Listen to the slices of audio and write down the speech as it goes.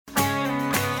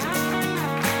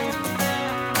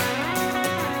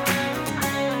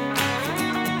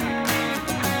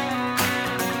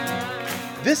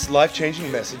This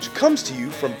life-changing message comes to you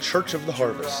from Church of the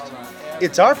Harvest.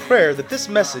 It's our prayer that this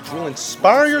message will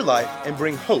inspire your life and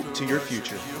bring hope to your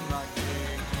future.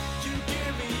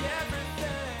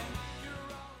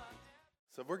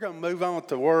 So we're going to move on with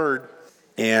the Word,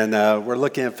 and we're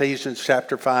looking at Ephesians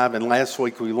chapter 5, and last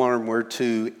week we learned we're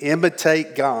to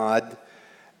imitate God,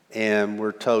 and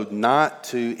we're told not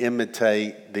to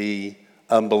imitate the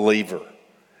unbeliever.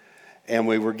 And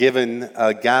we were given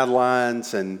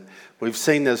guidelines, and we've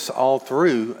seen this all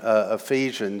through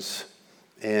Ephesians,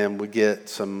 and we get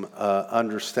some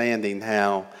understanding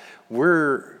how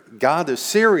God is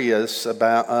serious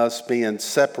about us being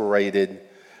separated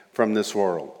from this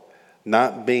world,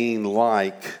 not being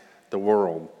like the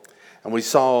world. And we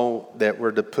saw that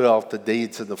we're to put off the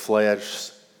deeds of the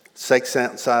flesh. Sex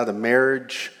outside of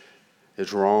marriage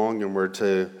is wrong, and we're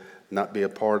to not be a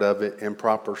part of it.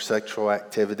 Improper sexual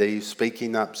activities,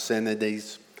 speaking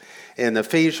obscenities. In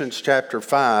Ephesians chapter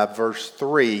 5, verse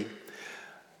 3,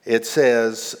 it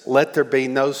says, "Let there be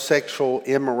no sexual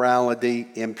immorality,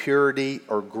 impurity,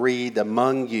 or greed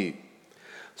among you.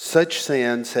 Such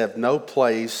sins have no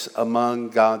place among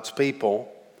God's people.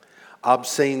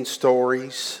 Obscene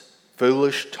stories,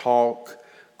 foolish talk,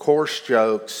 coarse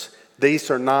jokes, these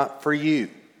are not for you.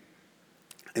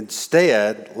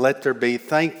 Instead, let there be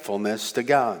thankfulness to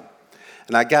God."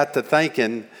 And I got to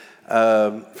thinking,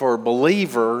 for a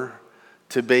believer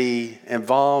to be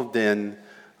involved in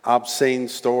obscene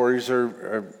stories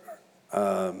or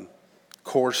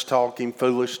coarse talking,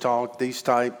 foolish talk, these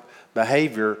type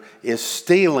behavior is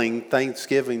stealing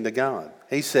thanksgiving to God.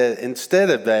 He said, instead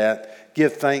of that,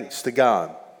 give thanks to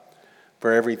God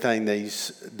for everything that He's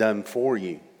done for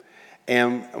you.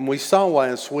 And we saw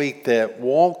last week that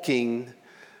walking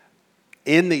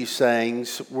in these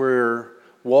things, we're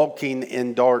walking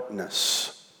in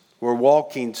darkness. We're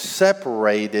walking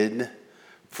separated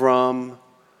from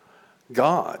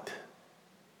God.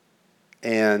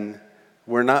 And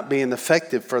we're not being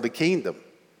effective for the kingdom.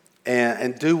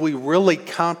 And do we really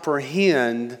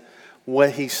comprehend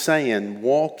what He's saying,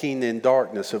 walking in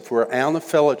darkness? If we're out of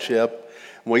fellowship,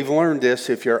 we've learned this,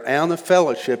 if you're out of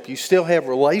fellowship, you still have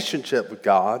relationship with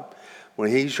God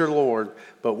when He's your Lord.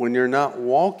 But when you're not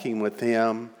walking with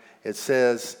Him, it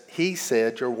says, He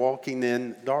said you're walking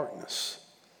in darkness.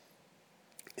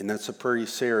 And that's a pretty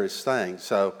serious thing.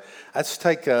 So let's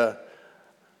take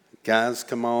guys,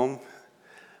 come on.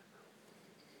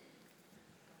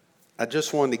 I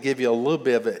just wanted to give you a little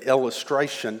bit of an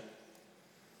illustration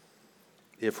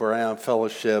if we're out of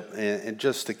fellowship and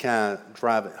just to kind of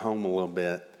drive it home a little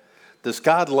bit. Does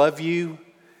God love you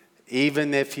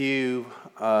even if you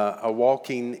are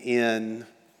walking in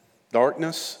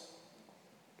darkness?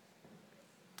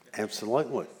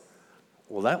 Absolutely.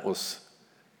 Well, that was,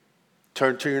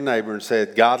 turn to your neighbor and say,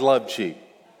 God loves you.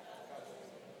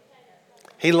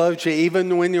 He loves you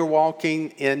even when you're walking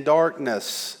in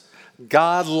darkness.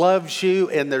 God loves you,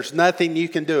 and there's nothing you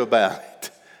can do about it.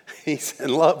 He's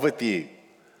in love with you.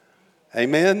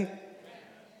 Amen?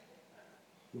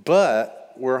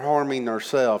 But we're harming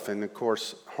ourselves and, of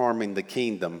course, harming the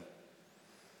kingdom.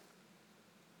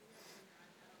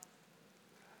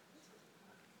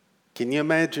 Can you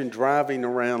imagine driving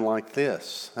around like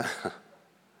this?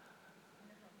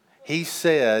 He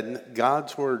said,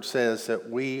 God's word says that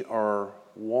we are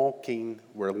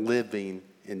we're living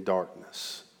in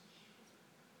darkness.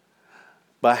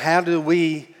 But how do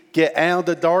we get out of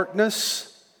the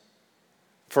darkness?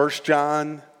 1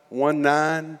 John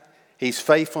 1:9, He's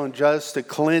faithful and just to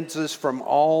cleanse us from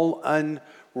all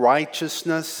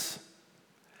unrighteousness.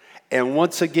 And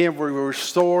once again, we're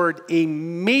restored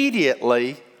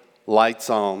immediately, lights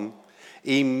on.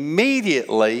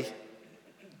 Immediately,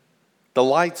 the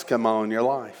lights come on in your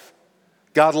life.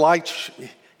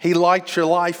 He lights your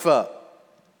life up.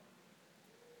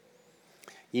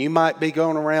 You might be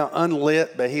going around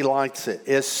unlit, but He lights it.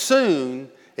 As soon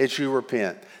as you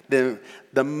repent, the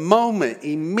moment,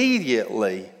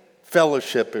 immediately,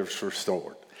 fellowship is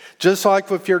restored. Just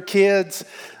like with your kids,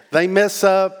 they mess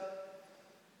up,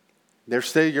 they're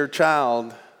still your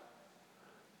child,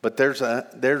 but there's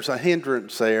a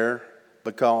hindrance there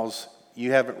because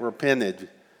you haven't repented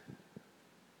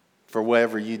for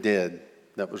whatever you did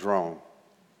that was wrong.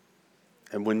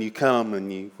 And when you come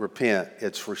and you repent,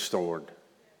 it's restored.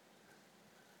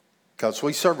 Because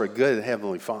we serve a good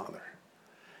Heavenly Father.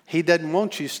 He doesn't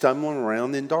want you stumbling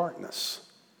around in darkness.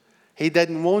 He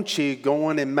doesn't want you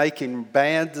going and making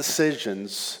bad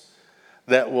decisions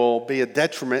that will be a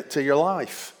detriment to your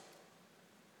life.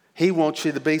 He wants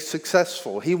you to be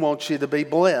successful. He wants you to be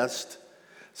blessed.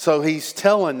 So He's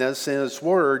telling us in His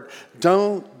Word,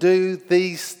 don't do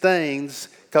these things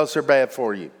because they're bad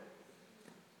for you.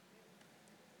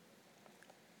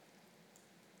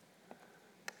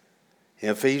 In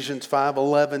Ephesians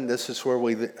 5:11, this is where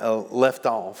we left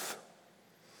off.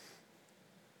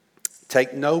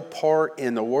 Take no part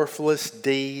in the worthless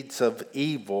deeds of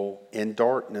evil in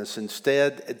darkness.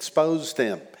 Instead, expose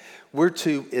them. We're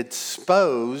to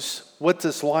expose. What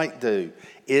does light do?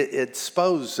 It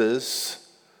exposes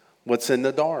what's in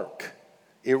the dark.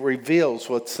 It reveals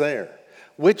what's there.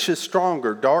 Which is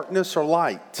stronger, darkness or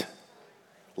light?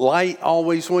 Light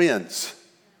always wins.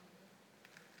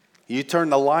 You turn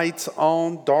the lights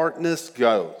on, darkness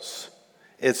goes.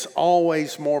 It's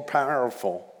always more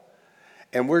powerful.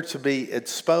 And we're to be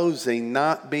exposing,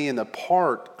 not being a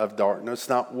part of darkness,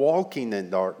 not walking in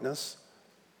darkness.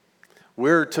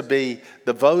 We're to be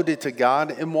devoted to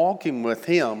God and walking with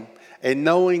Him and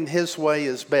knowing His way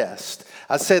is best.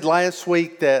 I said last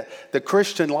week that the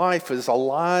Christian life is a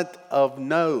lot of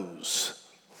no's.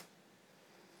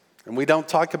 And we don't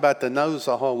talk about the no's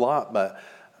a whole lot, but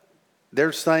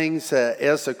there's things that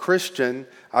as a Christian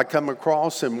I come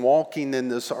across and walking in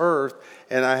this earth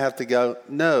and I have to go,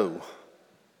 no.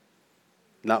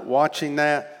 Not watching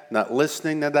that, not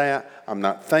listening to that, I'm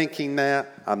not thinking that,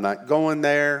 I'm not going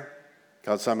there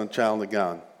because I'm a child of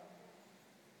God.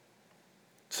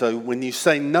 So when you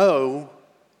say no,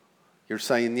 you're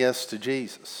saying yes to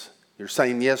Jesus. You're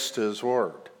saying yes to His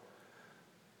Word.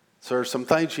 So there are some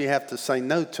things you have to say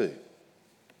no to.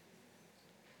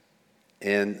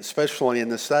 And especially in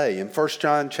this day. In 1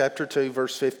 John chapter 2,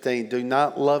 verse 15, do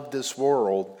not love this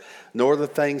world, nor the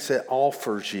things it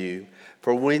offers you.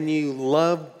 For when you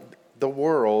love the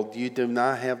world, you do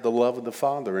not have the love of the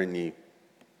Father in you.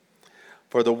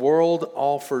 For the world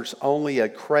offers only a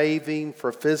craving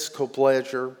for physical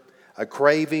pleasure, a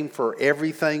craving for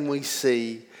everything we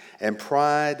see, and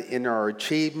pride in our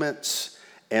achievements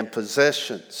and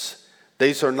possessions.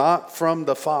 These are not from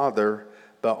the Father,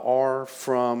 but are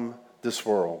from this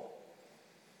world.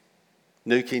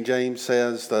 New King James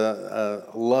says the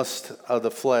lust of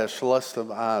the flesh, lust of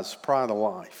eyes, pride of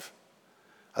life.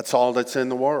 That's all that's in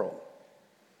the world.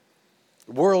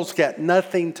 The world's got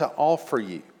nothing to offer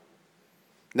you.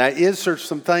 Now, is there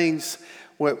some things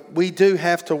we do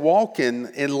have to walk in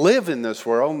and live in this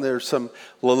world? And there's some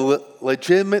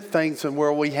legitimate things in the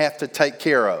world we have to take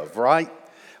care of, right?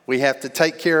 We have to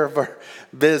take care of our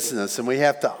business and we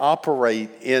have to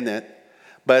operate in it.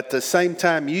 But at the same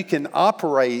time, you can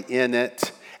operate in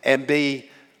it and be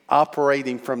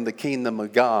operating from the kingdom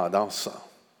of God also.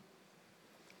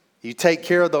 You take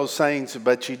care of those things,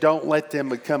 but you don't let them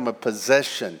become a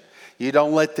possession. You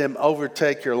don't let them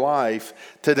overtake your life.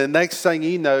 To the next thing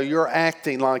you know, you're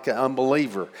acting like an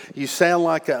unbeliever. You sound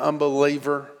like an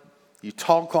unbeliever. You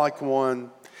talk like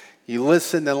one. You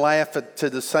listen and laugh to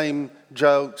the same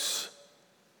jokes.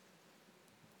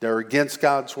 They're against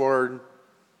God's word.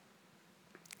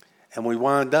 And we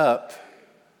wind up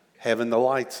having the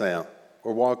lights out.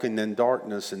 We're walking in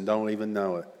darkness and don't even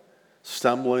know it.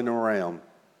 Stumbling around.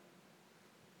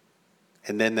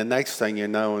 And then the next thing you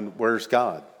know, and where's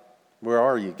God? Where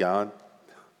are you, God?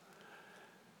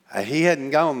 He hadn't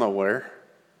gone nowhere.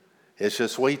 It's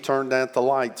just we turned out the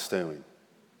lights to Him.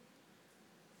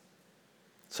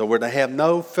 So we're to have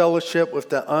no fellowship with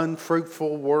the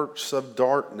unfruitful works of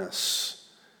darkness.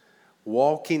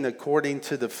 Walking according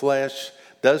to the flesh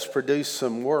does produce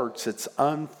some works. It's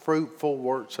unfruitful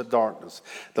works of darkness.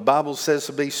 The Bible says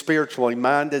to be spiritually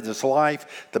minded is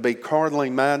life, to be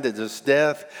carnally minded is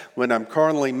death. When I'm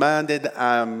carnally minded,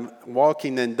 I'm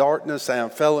walking in darkness, I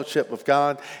have fellowship with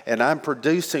God, and I'm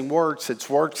producing works. It's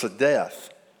works of death.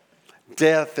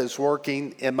 Death is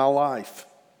working in my life.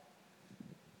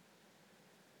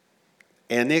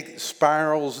 And it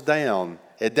spirals down.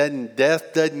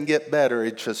 Death doesn't get better,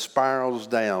 it just spirals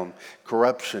down.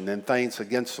 Corruption and things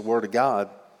against the Word of God.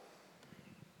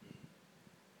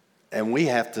 And we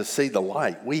have to see the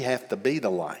light. We have to be the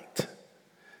light.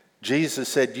 Jesus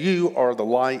said, you are the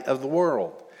light of the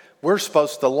world. We're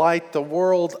supposed to light the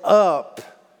world up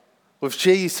with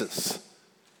Jesus.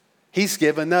 He's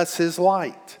given us His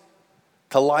light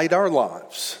to light our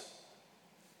lives.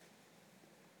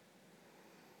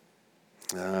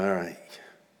 All right.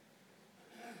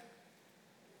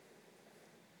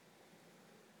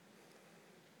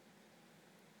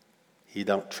 You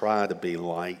don't try to be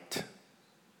light.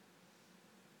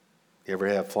 You ever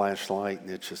have a flashlight and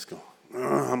it's just going,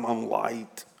 I'm on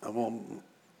light.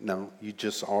 No, you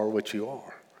just are what you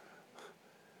are.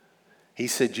 He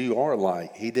said you are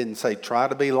light. He didn't say try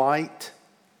to be light.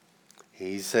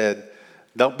 He said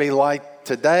don't be light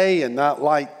today and not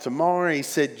light tomorrow. He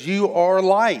said you are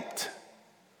light.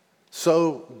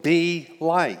 So be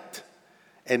light.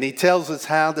 And He tells us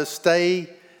how to stay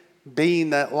being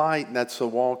that light, and that's to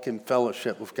walk in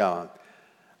fellowship with God.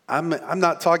 I'm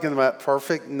not talking about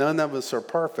perfect. None of us are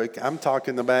perfect. I'm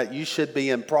talking about you should be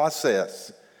in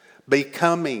process. Be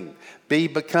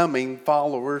becoming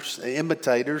followers,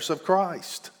 imitators of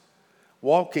Christ.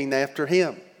 Walking after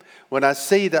him. When I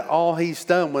see that all he's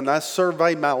done, when I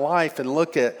survey my life and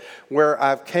look at where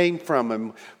I've came from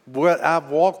and what I've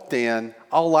walked in,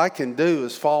 all I can do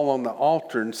is fall on the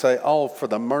altar and say, oh, for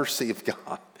the mercy of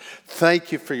God.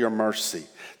 Thank you for your mercy.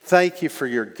 Thank you for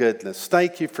your goodness.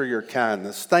 Thank you for your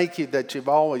kindness. Thank you that you've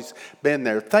always been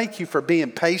there. Thank you for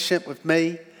being patient with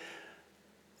me.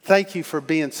 Thank you for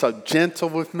being so gentle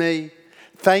with me.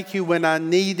 Thank you when I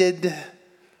needed.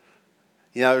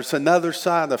 You know, there's another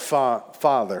side of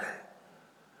Father.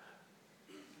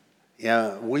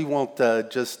 Yeah, we want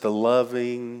just the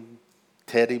loving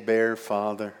teddy bear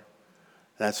Father.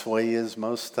 That's the way he is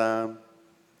most of the time.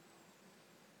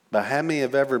 But how many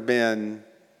have ever been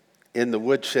in the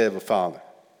woodshed of a father?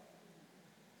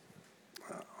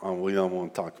 Oh, we don't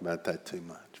want to talk about that too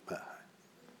much. But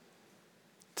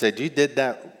said you did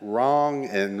that wrong,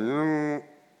 and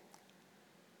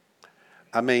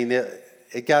I mean,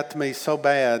 it got to me so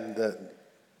bad that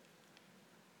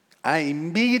I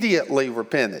immediately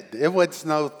repented. It was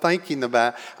no thinking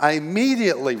about it. I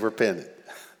immediately repented.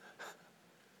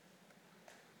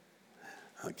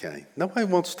 Okay, nobody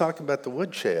wants to talk about the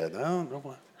woodshed. I don't know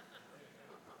why.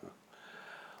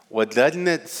 Well, doesn't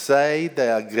it say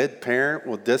that a good parent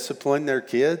will discipline their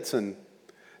kids? And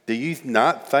do you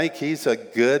not think he's a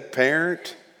good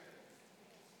parent?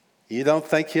 You don't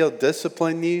think he'll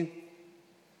discipline you?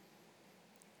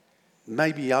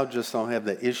 Maybe y'all just don't have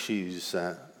the issues.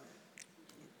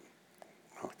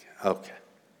 Okay.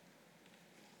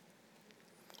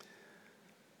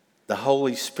 The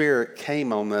Holy Spirit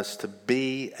came on us to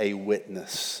be a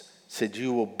witness. Said,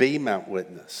 you will be my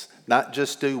witness. Not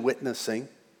just do witnessing.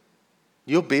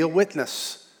 You'll be a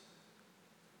witness.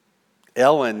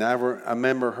 Ellen, I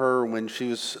remember her when she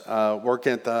was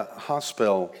working at the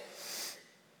hospital.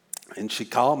 And she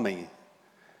called me.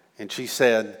 And she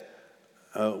said,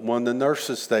 one of the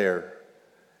nurses there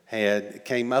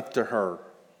came up to her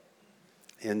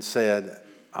and said,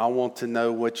 I want to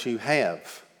know what you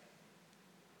have.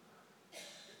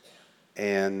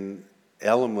 And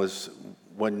Ellen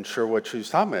wasn't sure what she was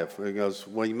talking about. He goes,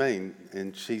 what do you mean?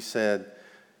 And she said,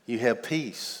 you have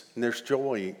peace and there's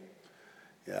joy.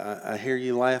 I hear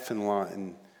you laughing a lot.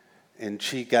 And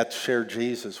she got to share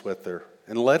Jesus with her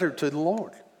and led her to the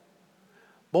Lord.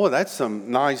 Boy, that's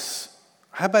some nice.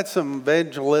 How about some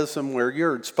evangelism where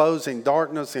you're exposing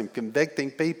darkness and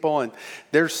convicting people and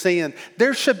they're seeing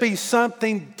there should be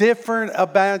something different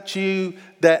about you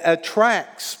that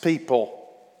attracts people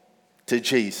to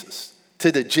Jesus,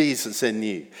 to the Jesus in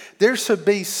you. There should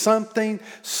be something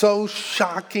so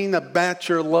shocking about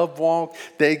your love walk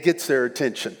that it gets their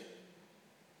attention.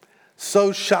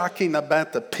 So shocking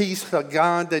about the peace of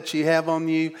God that you have on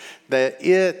you that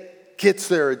it gets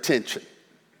their attention.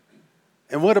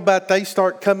 And what about they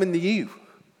start coming to you?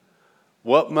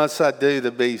 What must I do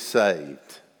to be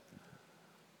saved?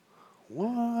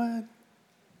 What?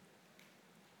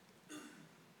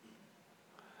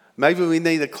 Maybe we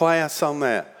need a class on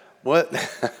that. What?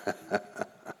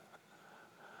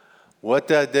 What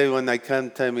do I do when they come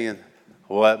to me and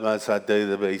what must I do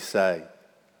to be saved?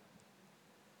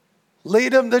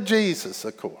 Lead them to Jesus,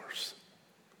 of course.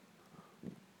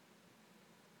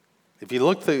 If you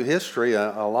look through history,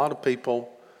 a lot of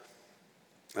people,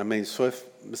 I mean,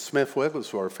 Smith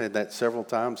Wigglesworth had that several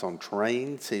times on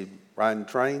trains, riding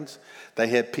trains. They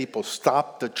had people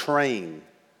stop the train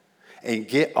and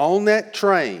get on that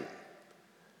train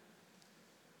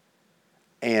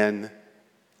and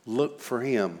look for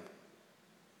him.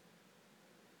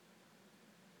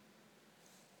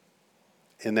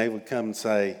 And they would come and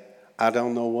say, I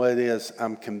don't know what it is.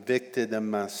 I'm convicted of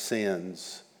my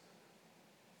sins.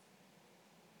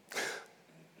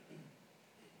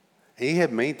 He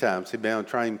had many times, he'd be on a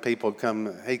train, people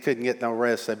come, he couldn't get no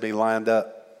rest, they'd be lined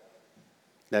up.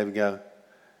 They would go,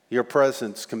 your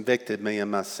presence convicted me of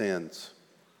my sins.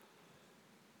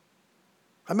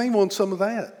 I may want some of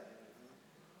that.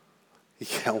 You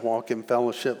can't walk in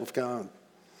fellowship with God.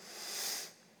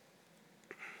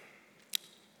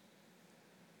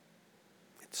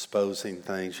 Exposing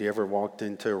things. You ever walked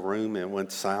into a room and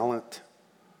went silent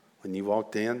when you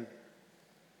walked in?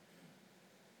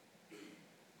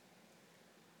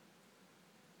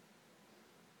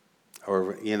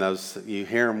 Or, you know, you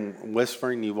hear them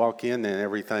whispering, you walk in and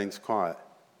everything's quiet.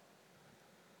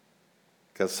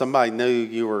 Because somebody knew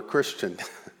you were a Christian.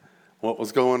 What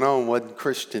was going on wasn't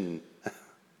Christian.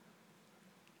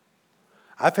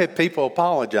 I've had people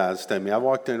apologize to me. I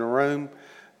walked in a room.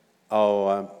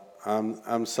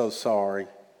 I'm so sorry.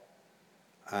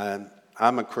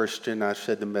 I'm a Christian. I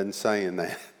shouldn't have been saying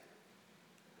that.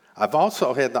 I've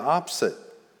also had the opposite.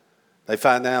 They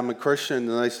find out I'm a Christian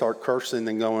and they start cursing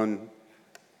and going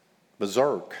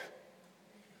berserk.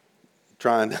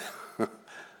 Trying to.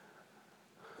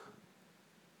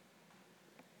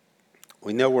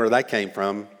 We know where that came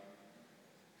from.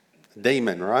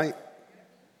 Demon, right?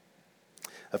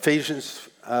 Ephesians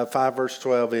 5 verse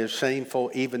 12 is shameful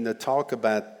even to talk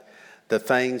about the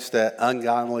things that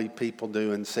ungodly people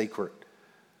do in secret.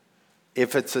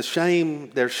 If it's a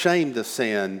shame, there's shame to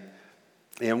sin.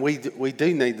 And we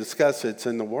do need to discuss it. It's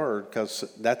in the Word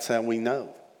because that's how we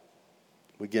know.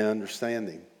 We get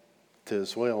understanding too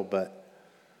as well. But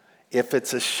if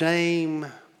it's a shame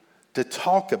to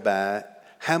talk about,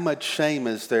 how much shame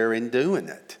is there in doing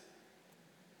it?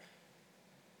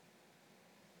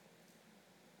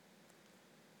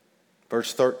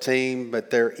 Verse 13, but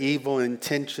their evil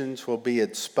intentions will be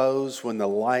exposed when the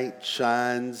light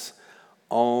shines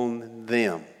on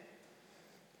them.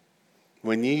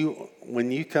 When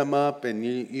you come up and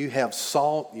you have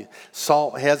salt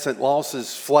hasn't lost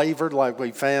its flavor like we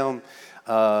found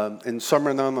in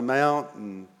Sermon on the Mount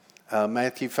in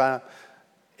Matthew 5.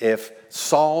 If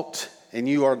salt, and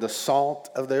you are the salt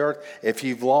of the earth, if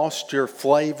you've lost your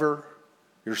flavor,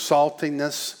 your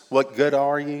saltiness, what good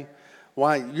are you?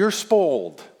 Why, you're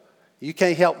spoiled. You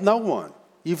can't help no one.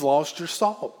 You've lost your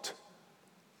salt.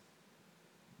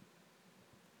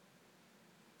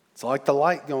 It's like the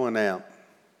light going out.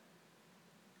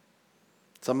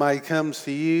 Somebody comes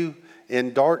to you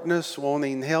in darkness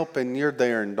wanting help and you're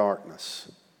there in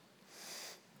darkness.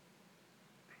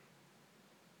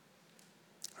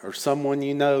 Or someone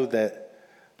you know that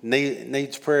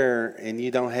needs prayer and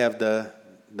you don't have the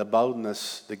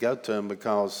boldness to go to them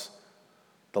because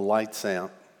the light's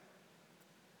out.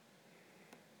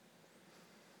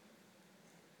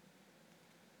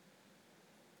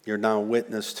 You're not a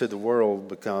witness to the world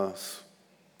because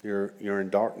you're in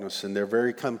darkness and they're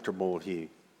very comfortable with you.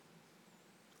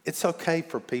 It's okay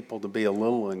for people to be a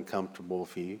little uncomfortable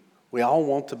with you. We all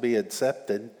want to be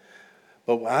accepted,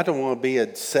 but I don't want to be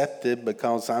accepted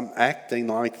because I'm acting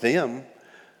like them.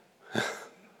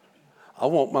 I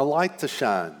want my light to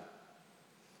shine.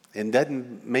 And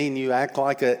doesn't mean you act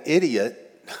like an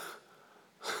idiot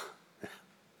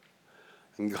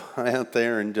and go out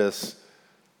there and just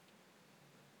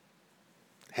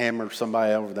hammer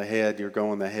somebody over the head, you're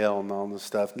going to hell and all this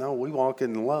stuff. No, we walk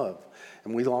in love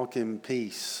and we walk in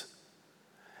peace.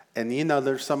 And you know,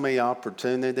 there's so many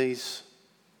opportunities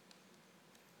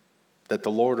that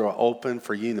the Lord will open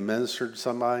for you to minister to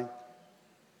somebody,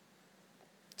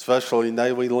 especially in the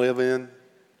day we live in.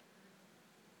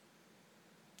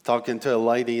 Talking to a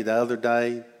lady the other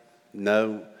day,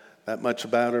 know that much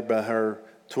about her, but her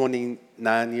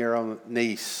 29-year-old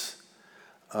niece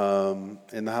in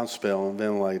the hospital on a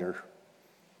ventilator.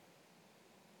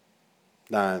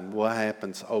 Dying. What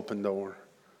happens? Open door.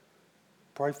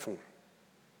 Pray for them.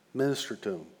 Minister to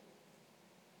them.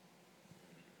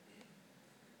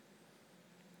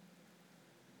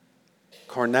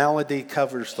 Carnality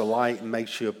covers the light and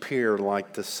makes you appear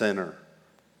like the sinner.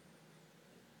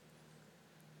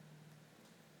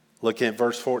 Look at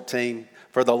verse 14.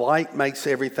 For the light makes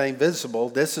everything visible.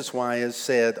 This is why it is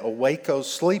said, awake, O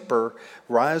sleeper,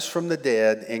 rise from the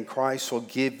dead, and Christ will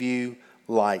give you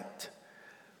light.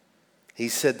 He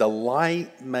said the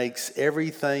light makes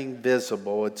everything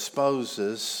visible,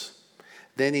 exposes.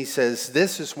 Then he says,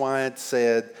 this is why it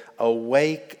said,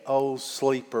 awake, O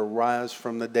sleeper, rise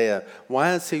from the dead.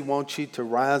 Why does he want you to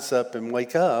rise up and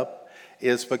wake up?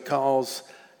 Is because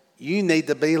you need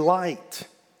to be light.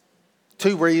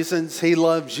 2 reasons. He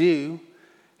loves you.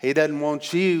 He doesn't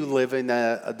want you living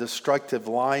a destructive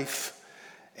life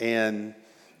and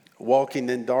walking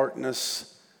in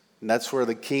darkness. And that's where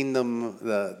the kingdom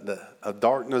of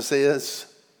darkness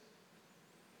is.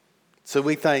 So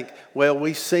we think, well,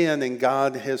 we sin and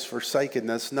God has forsaken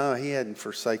us. No, he hadn't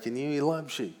forsaken you. He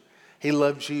loves you. He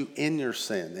loves you in your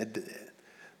sin.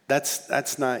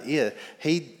 That's not it.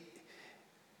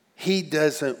 He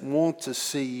doesn't want to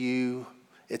see you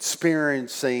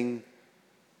experiencing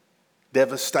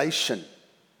devastation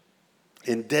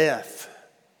and death.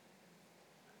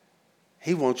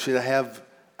 He wants you to have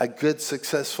a good,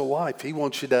 successful life. He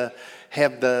wants you to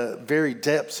have the very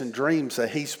depths and dreams that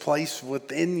he's placed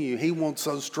within you. He wants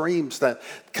those dreams to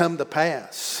come to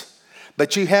pass.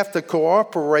 But you have to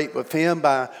cooperate with him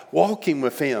by walking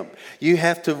with him. You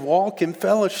have to walk in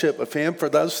fellowship with him for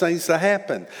those things to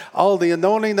happen. Oh, the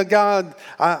anointing of God,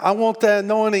 I want that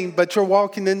anointing, but you're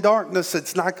walking in darkness.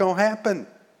 It's not going to happen.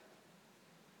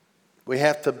 We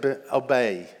have to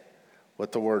obey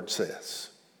what the Word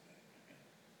says.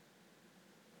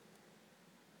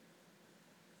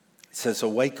 It says,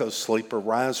 awake, O sleeper,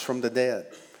 rise from the dead.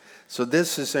 So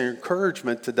this is an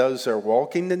encouragement to those that are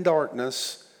walking in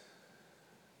darkness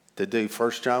to do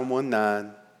 1 John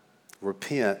 1:9,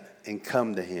 repent and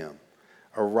come to him.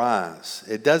 Arise.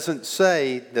 It doesn't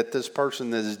say that this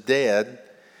person is dead.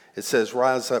 It says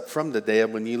rise up from the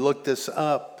dead. When you look this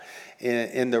up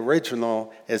in the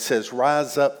original, it says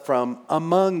rise up from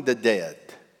among the dead.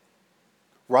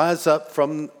 Rise up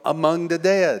from among the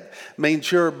dead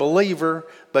means you're a believer,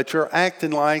 but you're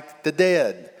acting like the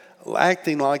dead,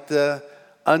 acting like the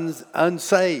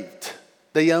unsaved,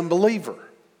 the unbeliever,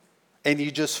 and you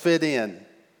just fit in.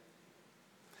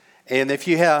 And if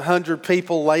you have 100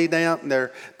 people laid out and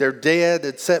they're dead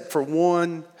except for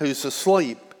one who's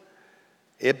asleep,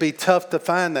 it'd be tough to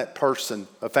find that person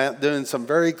without doing some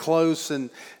very close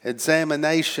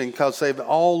examination because they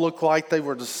all look like they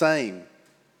were the same.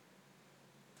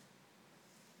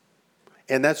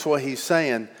 And that's what he's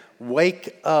saying.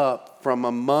 Wake up from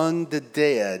among the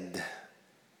dead,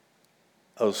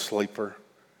 O sleeper.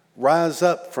 Rise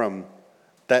up from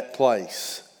that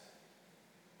place.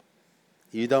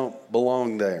 You don't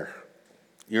belong there.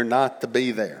 You're not to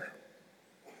be there.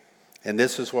 And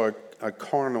this is what a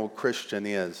carnal Christian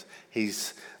is.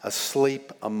 He's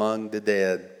asleep among the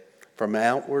dead. From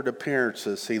outward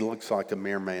appearances, he looks like a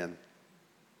mere man.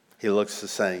 He looks the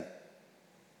same.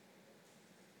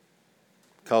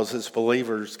 Because his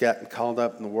believer's gotten caught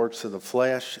up in the works of the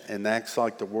flesh and acts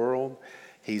like the world,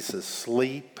 he's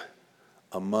asleep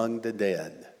among the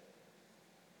dead.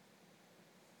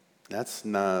 That's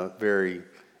not a very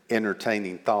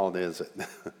entertaining thought, is it?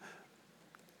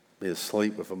 Be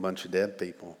asleep with a bunch of dead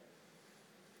people.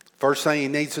 First thing he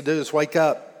needs to do is wake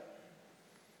up.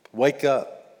 Wake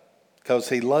up. Because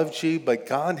he loves you, but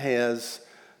God has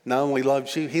not only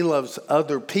loves you, he loves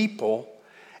other people.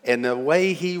 And the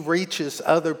way he reaches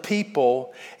other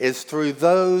people is through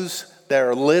those that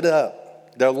are lit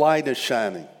up. Their light is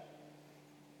shining.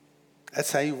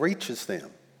 That's how he reaches them.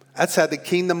 That's how the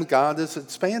kingdom of God is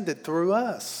expanded through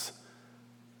us.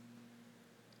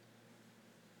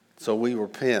 So we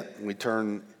repent, we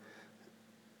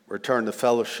return to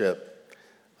fellowship,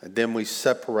 and then we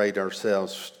separate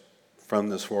ourselves from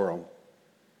this world.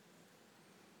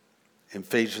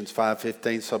 Ephesians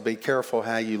 5:15, so be careful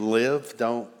how you live.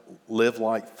 Don't live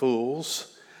like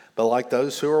fools, but like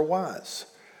those who are wise.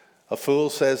 A fool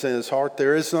says in his heart,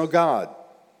 there is no God.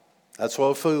 That's what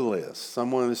a fool is.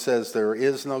 Someone who says there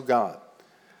is no God.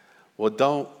 Well,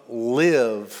 don't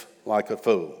live like a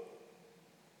fool.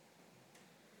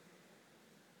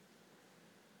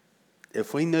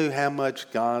 If we knew how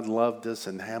much God loved us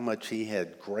and how much he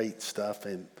had great stuff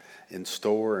in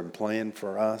store and planned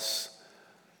for us,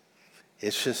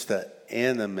 it's just the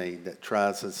enemy that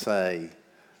tries to say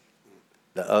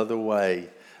the other way,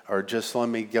 or just let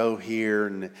me go here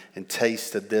and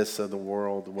taste of this of the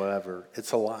world, whatever.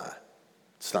 It's a lie.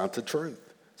 It's not the truth.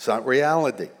 It's not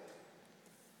reality.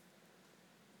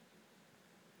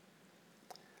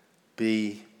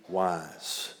 Be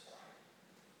wise.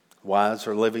 Wise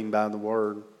are living by the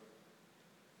word.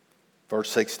 Verse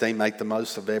 16, make the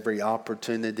most of every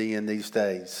opportunity in these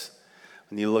days.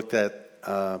 When you looked at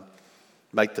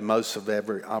make the most of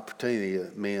every opportunity,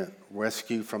 it meant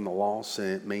rescue from the lost, and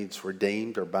it means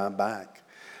redeemed or buy back.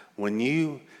 When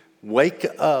you wake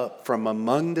up from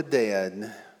among the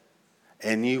dead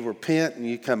and you repent and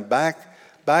you come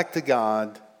back to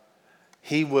God,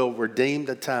 he will redeem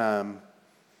the time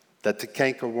that the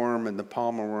cankerworm and the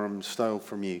palmer worm stole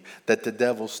from you, that the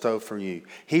devil stole from you.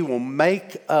 He will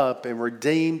make up and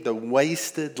redeem the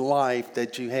wasted life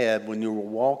that you had when you were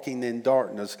walking in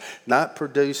darkness, not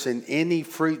producing any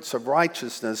fruits of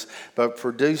righteousness, but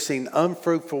producing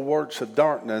unfruitful works of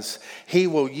darkness. He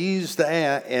will use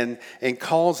that and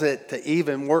cause it to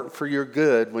even work for your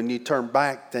good when you turn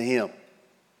back to him.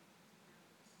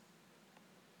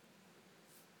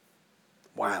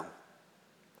 Wow.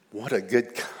 What a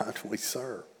good God we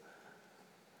serve.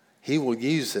 He will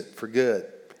use it for good.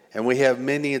 And we have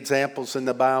many examples in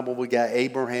the Bible. We got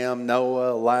Abraham,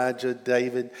 Noah, Elijah,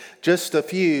 David. Just a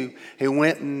few who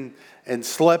went and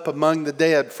slept among the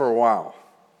dead for a while.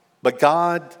 But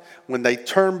God, when they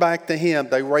turned back to him,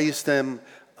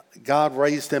 God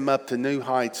raised them up to new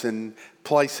heights and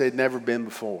place they'd never been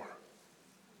before.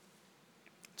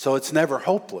 So it's never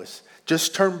hopeless.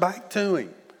 Just turn back to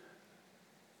him.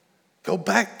 Go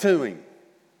back to him.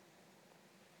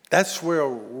 That's where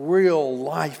real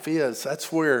life is.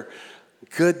 That's where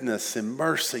goodness and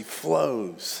mercy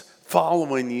flows,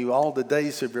 following you all the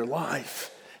days of your life.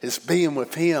 It's being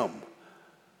with him.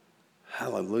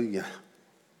 Hallelujah.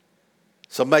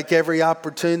 So make every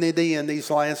opportunity in these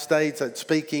last days. That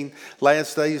speaking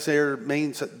last days there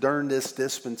means that during this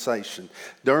dispensation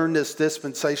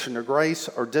of grace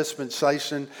or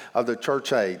dispensation of the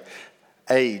church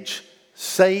age,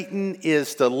 Satan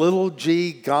is the little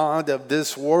g god of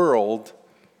this world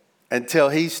until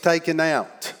he's taken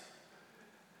out.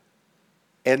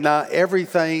 And not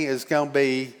everything is going to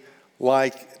be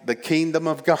like the kingdom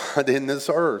of God in this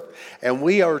earth. And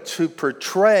we are to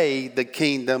portray the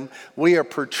kingdom. We are to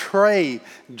portray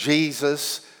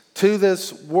Jesus to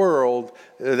this world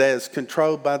that is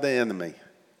controlled by the enemy.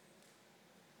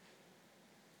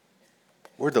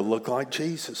 We're to look like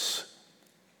Jesus.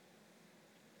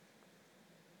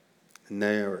 And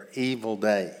there are evil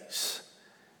days.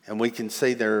 And we can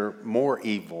see they're more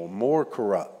evil, more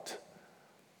corrupt.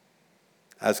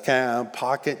 I was kind of in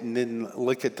pocket and didn't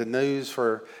look at the news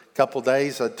for a couple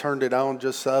days. I turned it on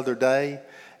just the other day,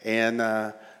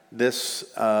 and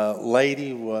this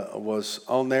lady was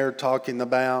on there talking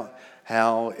about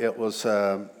how it was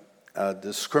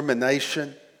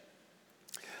discrimination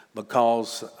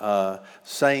because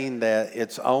saying that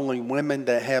it's only women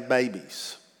that have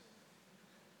babies.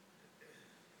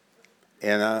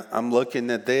 And I'm looking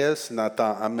at this, and I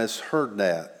thought I misheard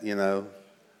that, you know.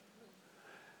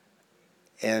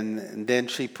 And then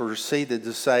she proceeded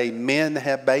to say, men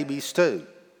have babies too.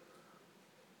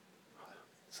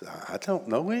 So I don't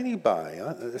know anybody.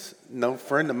 It's no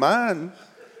friend of mine.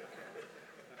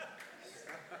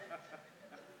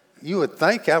 You would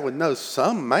think I would know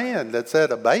some man that's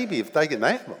had a baby if they can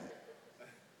have them.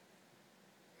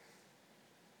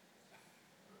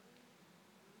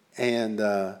 And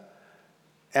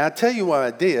I tell you what I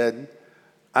did.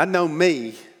 I know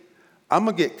me. I'm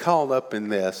going to get caught up in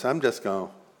this. I'm just going,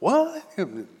 what?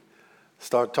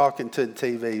 Start talking to the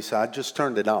TV, so I just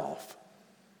turned it off.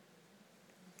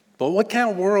 But what kind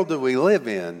of world do we live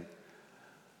in?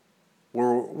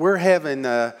 We're having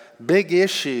a big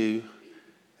issue,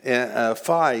 a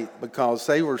fight, because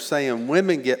they were saying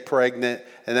women get pregnant,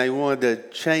 and they wanted to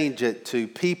change it to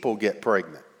people get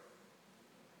pregnant.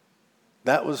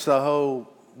 That was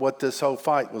what this whole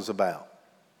fight was about.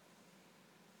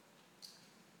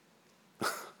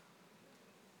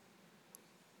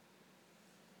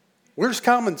 Where's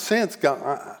common sense?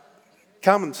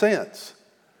 Common sense.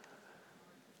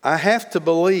 I have to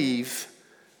believe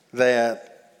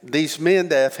that these men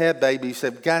that have had babies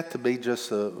have got to be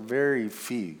just a very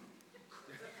few.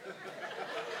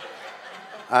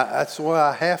 That's what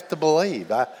I have to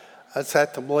believe. I just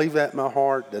have to believe that in my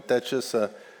heart that that's just a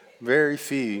very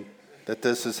few that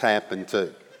this has happened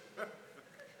to.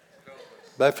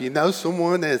 But if you know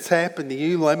someone that's happened to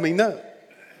you, let me know.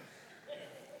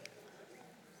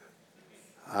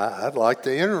 I'd like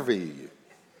to interview you.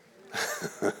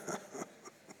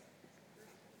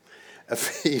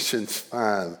 Ephesians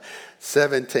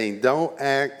 5:17. Don't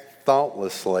act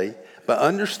thoughtlessly, but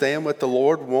understand what the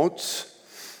Lord wants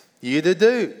you to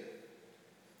do.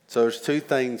 So there's two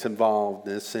things involved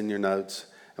in this in your notes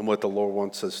and what the Lord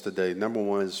wants us to do. Number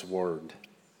one is His Word.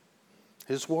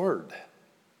 His Word.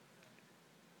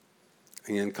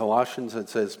 And in Colossians it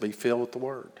says, be filled with the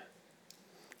Word.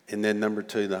 And then number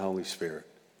two, the Holy Spirit.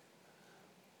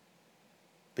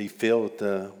 Be filled with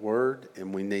the Word,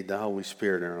 and we need the Holy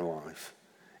Spirit in our life.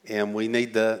 And we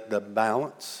need the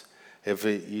balance. If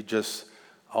you just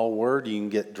all Word, you can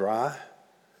get dry.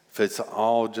 If it's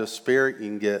all just Spirit, you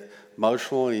can get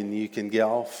emotional and you can get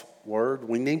off Word.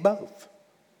 We need both.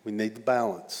 We need the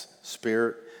balance,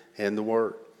 Spirit and the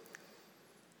Word.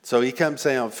 So he comes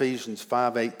down, Ephesians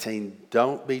 5:18,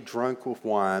 don't be drunk with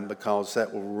wine because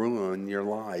that will ruin your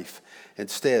life.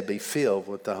 Instead, be filled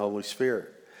with the Holy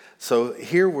Spirit. So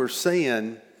here we're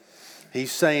seeing,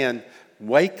 he's saying,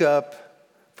 wake up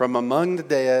from among the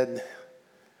dead.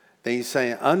 Then he's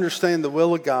saying, understand the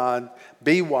will of God,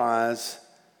 be wise.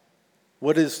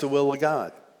 What is the will of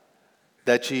God?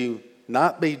 That you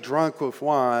not be drunk with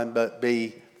wine, but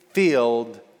be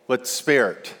filled with the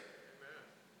Spirit.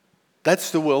 That's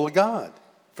the will of God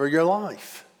for your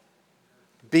life.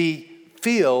 Be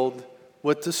filled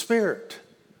with the Spirit.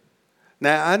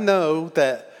 Now, I know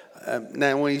that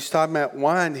now when he's talking about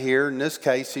wine here, in this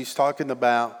case, he's talking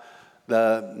about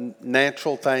the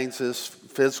natural things, this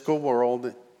physical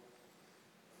world.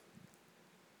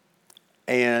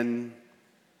 And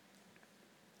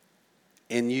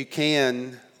you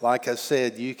can, like I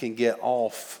said, you can get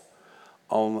off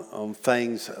on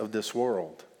things of this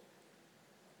world.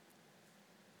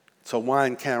 So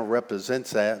wine kind of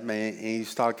represents that. Man,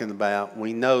 he's talking about,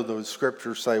 we know the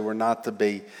scriptures say we're not to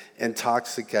be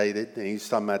intoxicated. And he's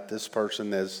talking about this person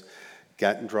that's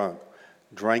gotten drunk.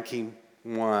 Drinking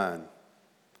wine,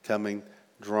 becoming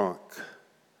drunk.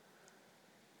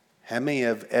 How many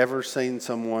have ever seen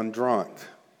someone drunk?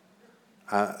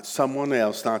 Someone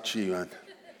else, not you.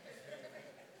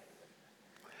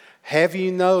 Have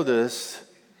you noticed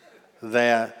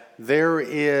that there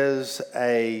is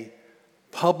a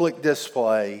public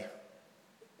display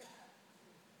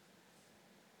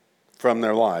from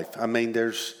their life? I mean,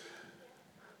 there's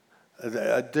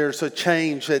a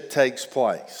change that takes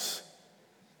place.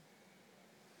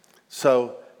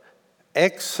 So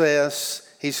excess,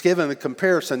 he's given a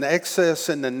comparison. Excess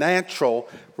in the natural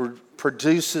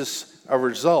produces a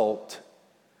result,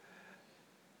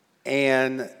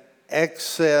 and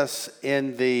excess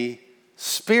in the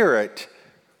spirit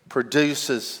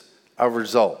produces a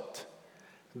result.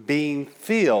 Being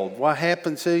filled, what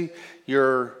happens to you?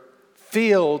 You're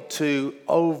filled to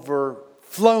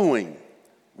overflowing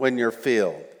when you're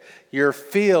filled. You're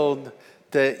filled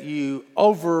that you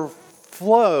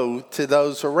overflow to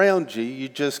those around you. You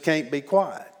just can't be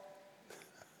quiet.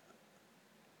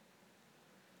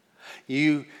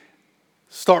 You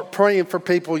start praying for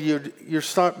people. You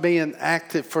start being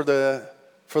active for the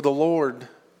Lord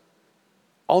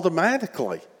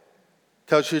automatically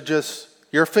because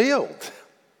you're filled.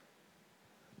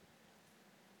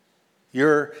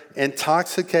 You're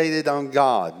intoxicated on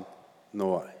God in a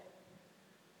way.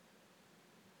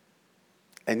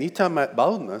 And you talking about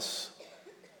boldness,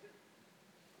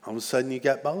 all of a sudden you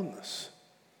got boldness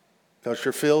because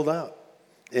you're filled up.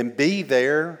 And be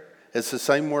there, it's the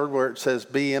same word where it says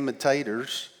be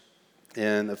imitators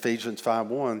in Ephesians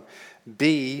 5:1.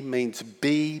 Be means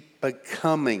be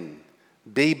becoming.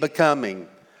 Be becoming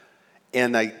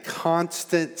in a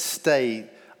constant state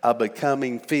of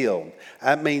becoming filled.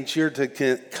 That means you're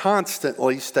to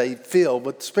constantly stay filled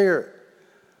with the Spirit.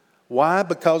 Why?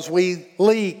 Because we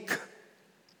leak.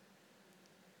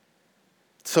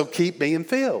 So keep being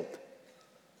filled.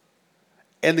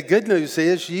 And the good news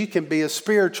is you can be a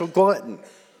spiritual glutton.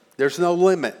 There's no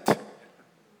limit.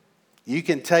 You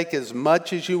can take as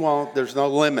much as you want. There's no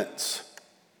limits.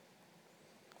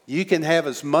 You can have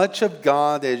as much of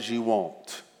God as you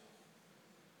want.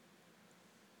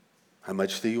 How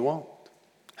much do you want?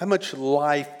 How much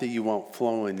life do you want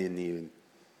flowing in you?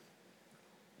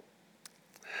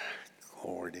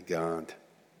 Glory to God.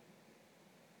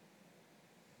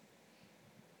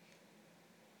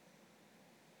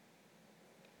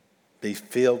 Be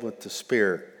filled with the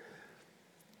Spirit.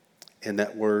 And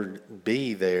that word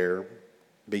be there,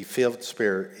 be filled with the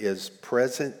Spirit, is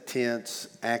present tense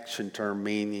action term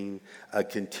meaning a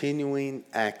continuing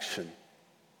action.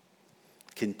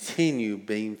 Continue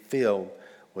being filled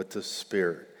with the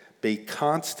Spirit. Be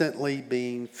constantly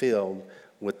being filled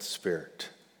with the Spirit.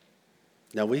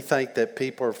 Now we think that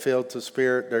people are filled with the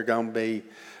Spirit, they're going to be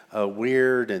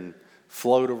weird and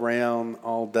float around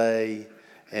all day.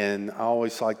 And I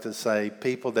always like to say,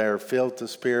 people that are filled with the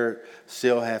Spirit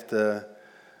still have to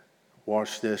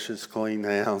wash dishes, clean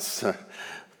the house,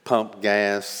 pump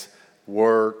gas,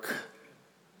 work.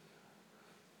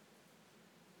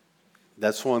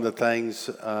 That's one of the things.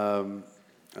 I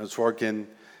was working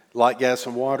Light, Gas,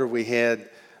 and Water.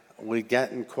 We'd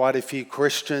gotten quite a few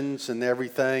Christians and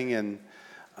everything,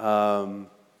 and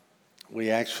we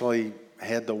actually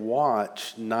had to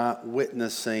watch not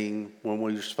witnessing when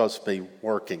we were supposed to be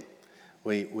working.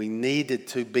 We needed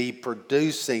to be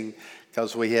producing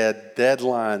because we had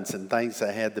deadlines and things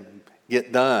that had to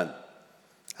get done.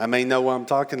 I may know what I'm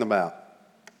talking about.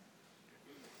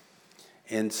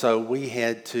 And so we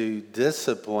had to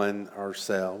discipline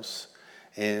ourselves,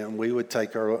 and we would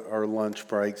take our lunch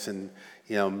breaks and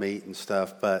meet and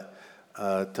stuff, but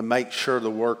to make sure the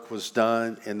work was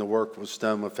done, and the work was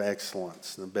done with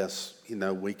excellence, the best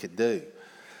we could do.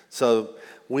 So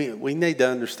we need to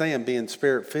understand being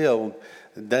Spirit-filled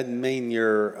doesn't mean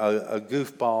you're a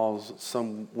goofball,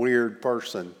 some weird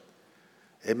person.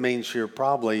 It means you're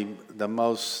probably the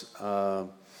most,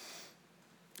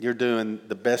 you're doing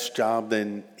the best job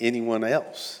than anyone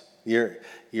else. You're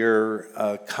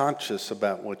conscious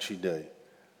about what you do.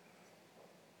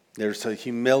 There's a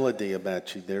humility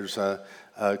about you. There's a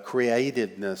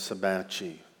creativeness about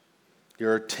you.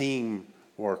 You're a team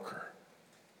worker.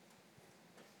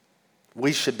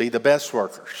 We should be the best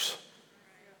workers.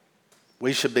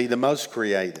 We should be the most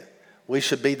creative. We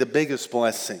should be the biggest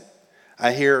blessing.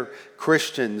 I hear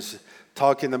Christians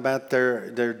talking about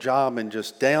their job and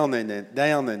just down in it.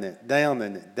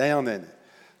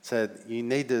 Said, you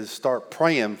need to start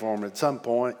praying for them at some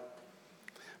point.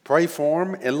 Pray for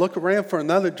them and look around for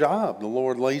another job. The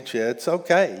Lord leads you. It's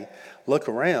okay. Look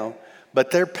around. But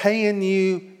they're paying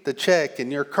you the check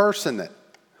and you're cursing it.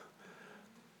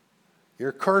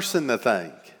 You're cursing the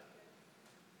thing.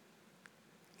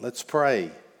 Let's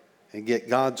pray and get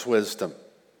God's wisdom.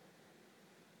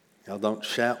 Y'all don't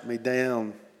shout me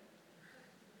down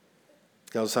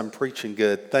because I'm preaching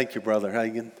good. Thank you, Brother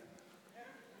Hagan.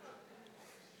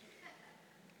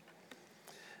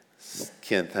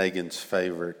 Kent Hagen's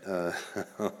favorite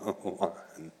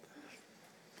line.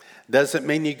 Doesn't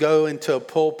mean you go into a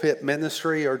pulpit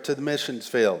ministry or to the missions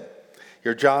field.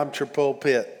 Your job's your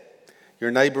pulpit.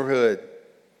 Your neighborhood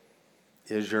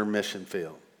is your mission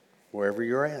field. Wherever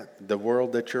you're at, the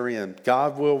world that you're in.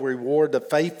 God will reward the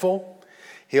faithful.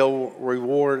 He'll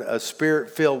reward a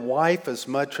spirit-filled wife as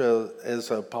much as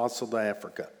an apostle to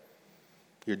Africa.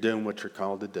 You're doing what you're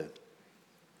called to do.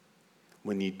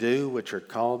 When you do what you're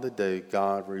called to do,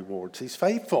 God rewards. He's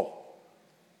faithful.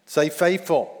 Say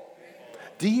faithful.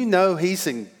 Do you know he's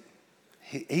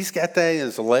got that in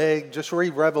his leg? Just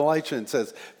read Revelation. It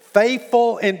says,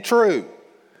 faithful and true.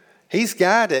 He's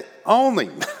got it on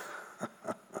him.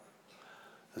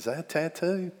 Is that a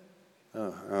tattoo?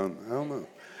 Oh, I don't know.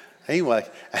 Anyway,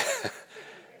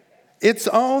 it's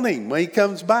on him when he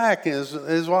comes back in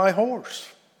his white horse.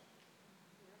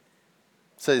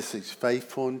 It says he's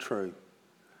faithful and true.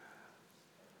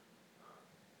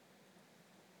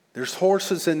 There's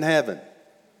horses in heaven.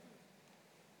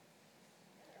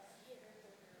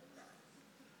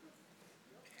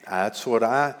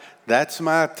 That's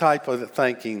my type of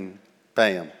thinking,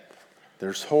 Pam.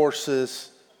 There's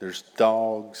horses, there's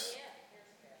dogs.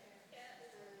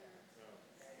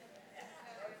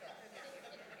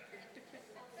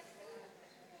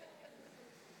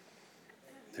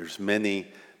 There's many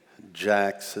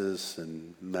Jaxes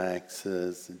and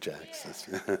Maxes and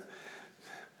Jaxes.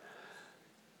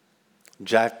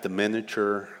 Jack the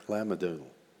miniature Labradoodle.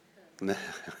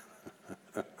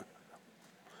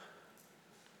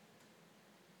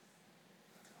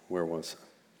 Where was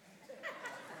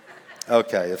it?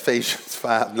 Okay, Ephesians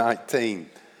 5:19.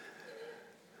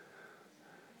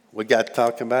 We got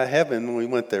talking about heaven. We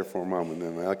went there for a moment.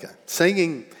 Okay.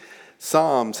 Singing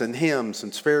psalms and hymns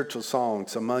and spiritual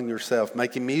songs among yourself,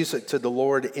 making music to the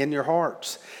Lord in your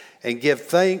hearts, and give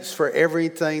thanks for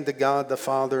everything to God the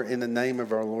Father in the name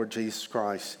of our Lord Jesus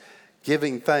Christ.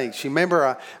 Giving thanks. You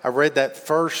remember I read that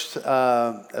first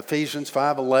Ephesians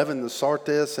 5:11 to start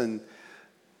this, and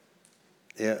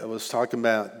it was talking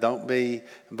about don't be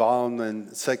involved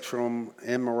in sexual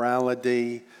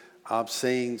immorality,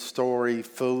 obscene story,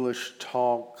 foolish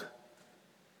talk,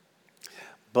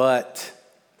 but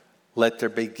let there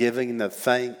be giving of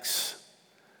thanks.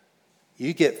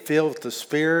 You get filled with the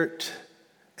Spirit,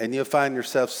 and you'll find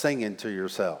yourself singing to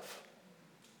yourself.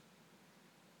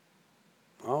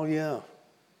 Oh, yeah.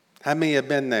 How many have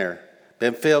been there?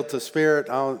 Been filled with the Spirit,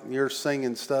 you're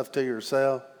singing stuff to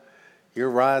yourself. You're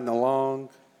riding along.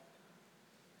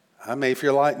 I mean, if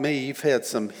you're like me, you've had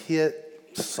some hit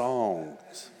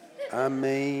songs. I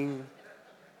mean,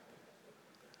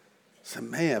 so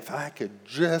man, if I could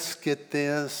just get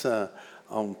this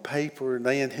on paper,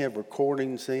 they didn't have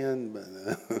recordings in,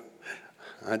 but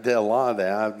I did a lot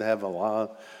of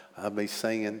that. I'd be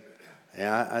singing. And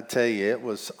I tell you, it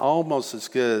was almost as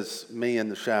good as me in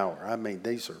the shower. I mean,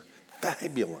 these are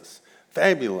fabulous,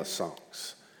 fabulous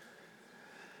songs.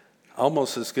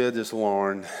 Almost as good as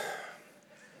Lauren.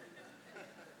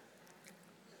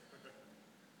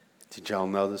 Did y'all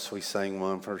notice we sang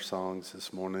one of her songs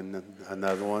this morning,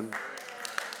 another one?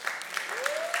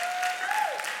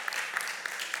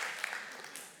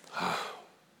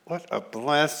 What a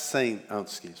blessing. Oh,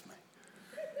 excuse me.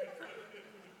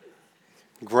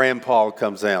 Grandpa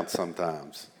comes out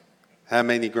sometimes. How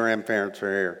many grandparents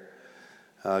are here?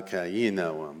 Okay, you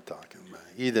know what I'm talking about.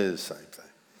 You do the same thing.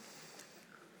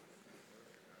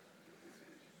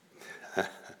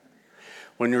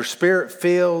 When you're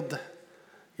Spirit-filled,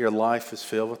 your life is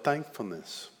filled with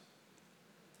thankfulness.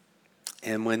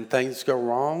 And when things go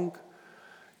wrong,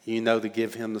 you know to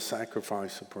give him the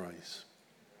sacrifice of praise.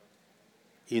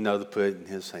 You know to put it in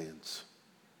his hands.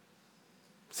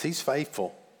 He's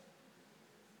faithful.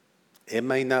 It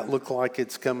may not look like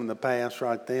it's coming to pass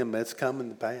right then, but it's coming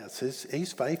to pass.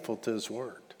 He's faithful to his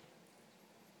word.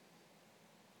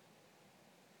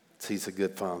 He's a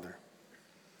good father.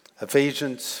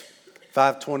 Ephesians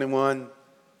 5:21.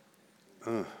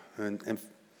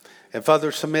 And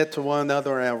fathers, submit to one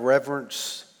another out of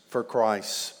reverence for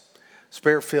Christ.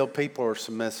 Spirit-filled people are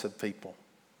submissive people.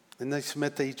 And they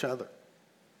submit to each other.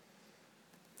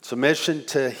 Submission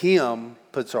to him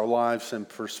puts our lives in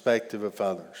perspective of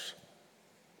others.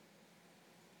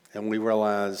 And we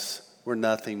realize we're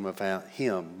nothing without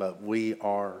him, but we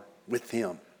are with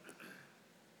him.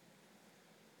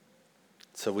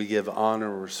 So we give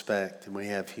honor, respect, and we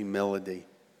have humility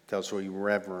because we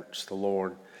reverence the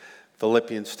Lord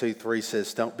Philippians 2:3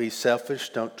 says, don't be selfish,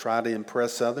 don't try to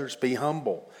impress others, be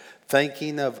humble,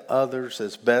 thinking of others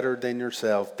as better than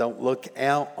yourself. Don't look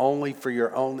out only for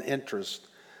your own interest,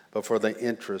 but for the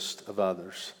interest of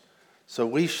others. So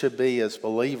we should be, as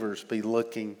believers, be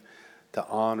looking to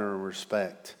honor and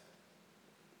respect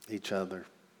each other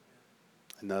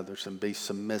and others and be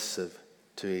submissive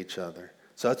to each other.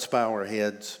 So let's bow our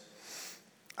heads.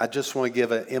 I just want to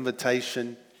give an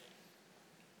invitation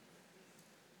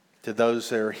to those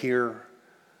that are here.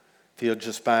 If you'll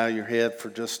just bow your head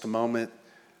for just a moment.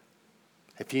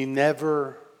 If you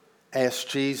never asked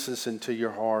Jesus into your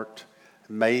heart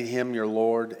and made him your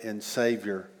Lord and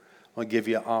Savior, I want to give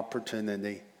you an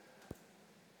opportunity.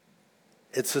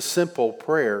 It's a simple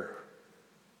prayer,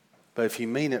 but if you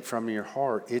mean it from your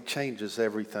heart, it changes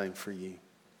everything for you.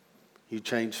 You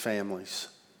change families.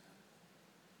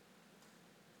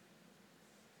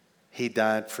 He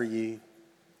died for you.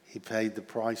 He paid the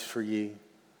price for you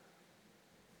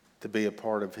to be a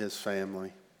part of his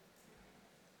family.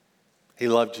 He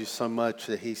loved you so much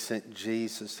that he sent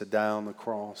Jesus to die on the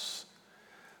cross.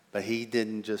 But he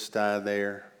didn't just die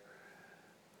there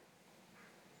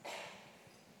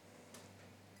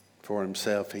for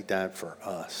himself. He died for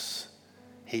us.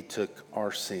 He took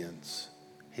our sins.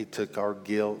 He took our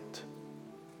guilt.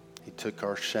 He took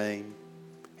our shame.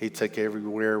 He took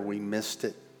everywhere we missed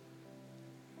it.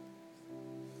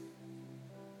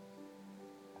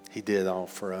 He did all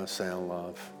for us out of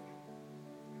love.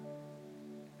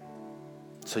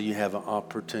 So you have an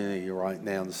opportunity right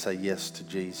now to say yes to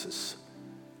Jesus.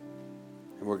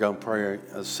 And we're going to pray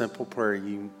a simple prayer.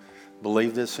 You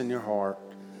believe this in your heart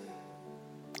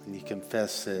and you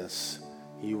confess this.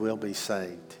 You will be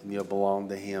saved and you'll belong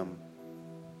to him.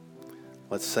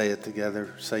 Let's say it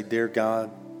together. Say, dear God,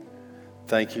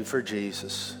 thank you for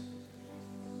Jesus.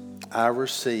 I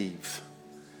receive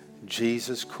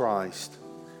Jesus Christ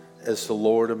as the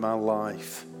Lord of my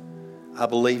life. I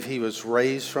believe he was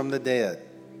raised from the dead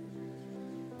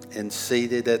and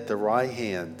seated at the right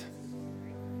hand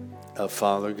of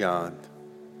Father God.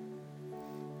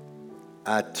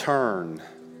 I turn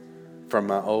from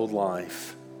my old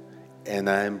life and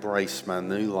I embrace my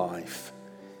new life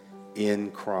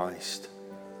in Christ.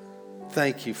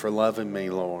 Thank you for loving me,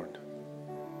 Lord.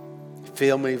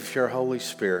 Fill me with your Holy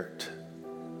Spirit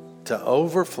to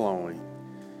overflowing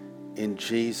in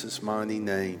Jesus' mighty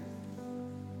name.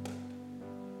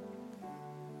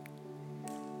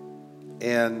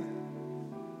 And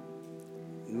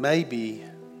maybe,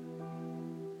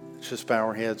 let's just bow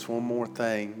our heads, one more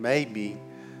thing. Maybe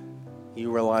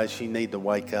you realize you need to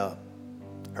wake up.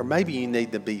 Or maybe you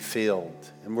need to be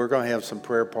filled. And we're going to have some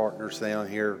prayer partners down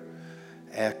here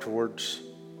afterwards.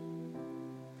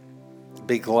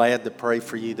 Be glad to pray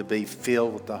for you to be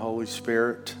filled with the Holy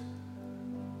Spirit.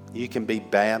 You can be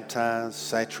baptized,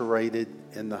 saturated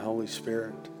in the Holy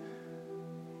Spirit.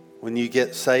 When you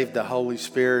get saved, the Holy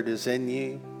Spirit is in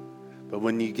you. But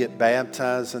when you get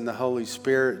baptized in the Holy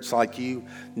Spirit, it's like you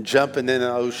jumping in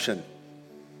an ocean.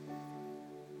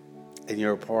 And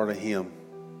you're a part of him.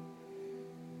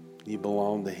 You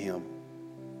belong to him.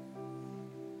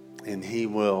 And he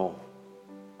will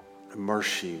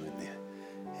immerse you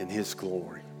in his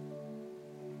glory.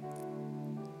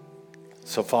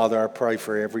 So, Father, I pray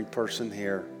for every person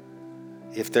here,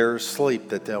 if they're asleep,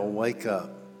 that they'll wake up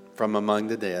from among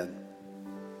the dead.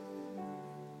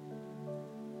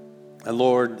 And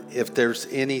Lord, if there's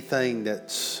anything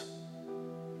that's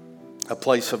a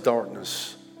place of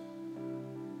darkness,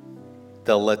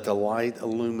 they'll let the light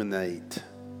illuminate.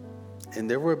 And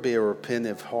there will be a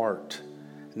repentant heart.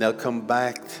 And they'll come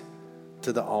back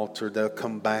to the altar. They'll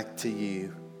come back to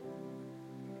you.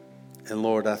 And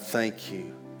Lord, I thank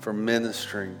you for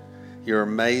ministering your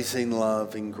amazing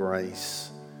love and grace.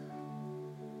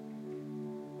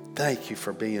 Thank you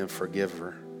for being a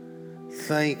forgiver.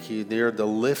 Thank you, dear, the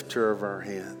lifter of our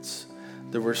heads,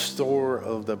 the restorer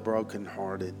of the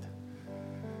brokenhearted.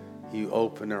 You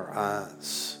open our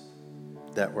eyes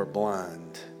that were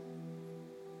blind,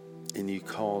 and you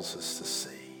cause us to see.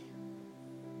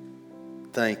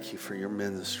 Thank you for your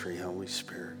ministry, Holy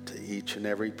Spirit, to each and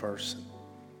every person.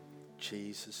 In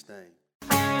Jesus' name.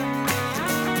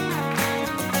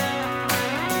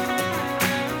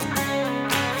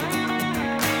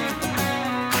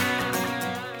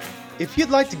 If you'd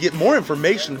like to get more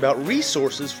information about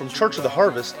resources from Church of the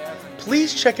Harvest,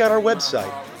 please check out our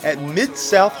website at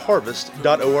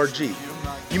midsouthharvest.org.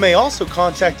 You may also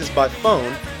contact us by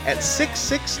phone at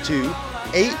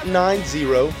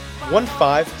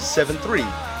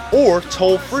 662-890-1573 or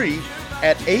toll free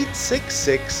at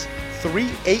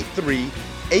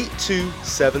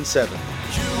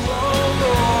 866-383-8277.